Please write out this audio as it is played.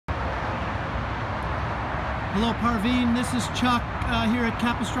Hello Parveen, this is Chuck here at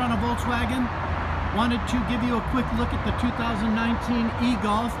Capistrano Volkswagen. Wanted to give you a quick look at the 2019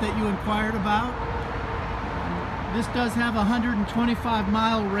 e-Golf that you inquired about. This does have a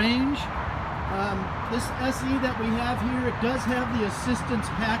 125-mile range. This SE that we have here, it does have the assistance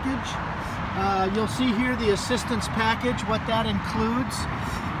package. You'll see here the assistance package, what that includes.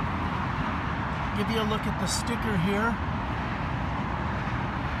 Give you a look at the sticker here.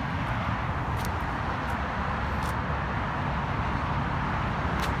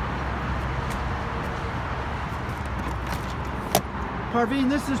 Parveen,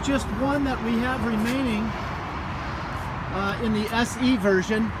 this is just one that we have remaining in the SE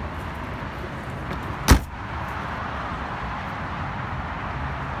version.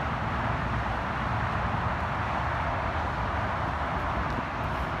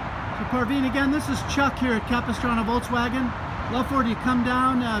 So Parveen, again, this is Chuck here at Capistrano Volkswagen. Love for you to come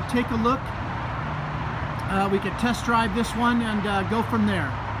down, take a look. We could test drive this one and go from there.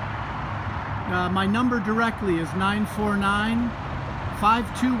 My number directly is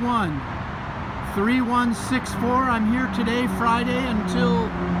 949-521-3164. I'm here today, Friday, until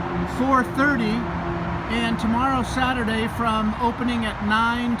 4:30, and tomorrow, Saturday, from opening at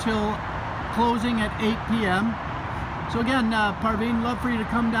 9 till closing at 8 p.m. So again, Parveen, love for you to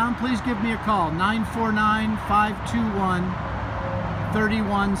come down. Please give me a call,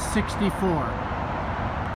 949-521-3164.